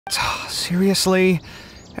Seriously?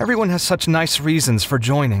 Everyone has such nice reasons for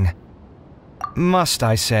joining. Must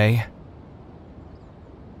I say?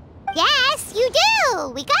 Yes, you do!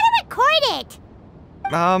 We gotta record it!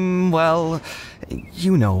 Well,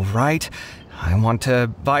 you know, right? I want to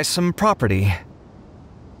buy some property.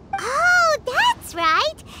 Oh, that's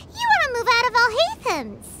right! You want to move out of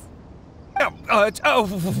Alhatham's.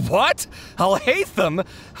 What? Alhaitham?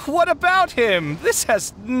 What about him? This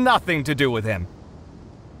has nothing to do with him.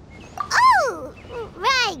 Oh,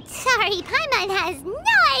 right. Sorry, Paimon has no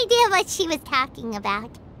idea what she was talking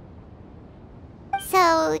about.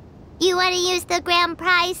 So, you want to use the grand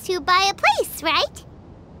prize to buy a place, right?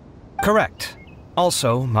 Correct.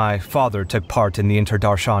 Also, my father took part in the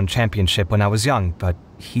Inter-Darshan Championship when I was young, but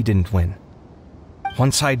he didn't win.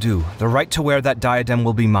 Once I do, the right to wear that diadem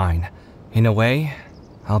will be mine. In a way,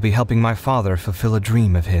 I'll be helping my father fulfill a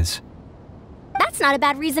dream of his. That's not a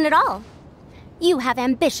bad reason at all. You have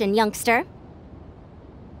ambition, youngster.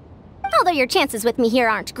 Although your chances with me here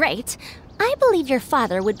aren't great, I believe your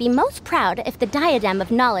father would be most proud if the diadem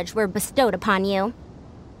of knowledge were bestowed upon you.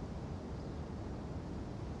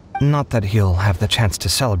 Not that he'll have the chance to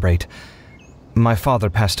celebrate. My father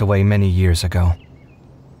passed away many years ago.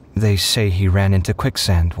 They say he ran into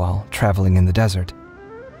quicksand while traveling in the desert.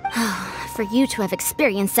 For you to have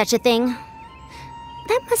experienced such a thing,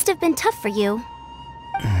 that must have been tough for you.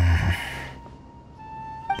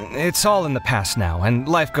 It's all in the past now, and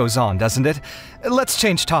life goes on, doesn't it? Let's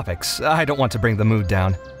change topics. I don't want to bring the mood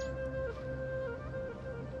down.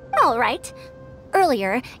 All right.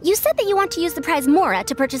 Earlier, you said that you want to use the prize Mora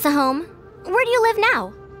to purchase a home. Where do you live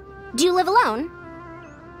now? Do you live alone?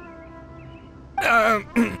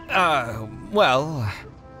 Well...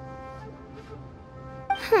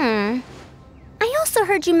 I also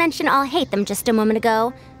heard you mention Alhaitham just a moment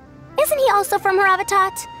ago. Isn't he also from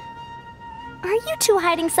Haravatat? Are you two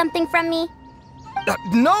hiding something from me?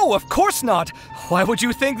 No, of course not! Why would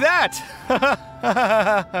you think that?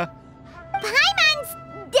 Paimon's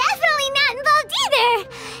definitely not involved either!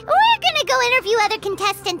 We're gonna go interview other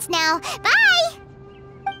contestants now. Bye!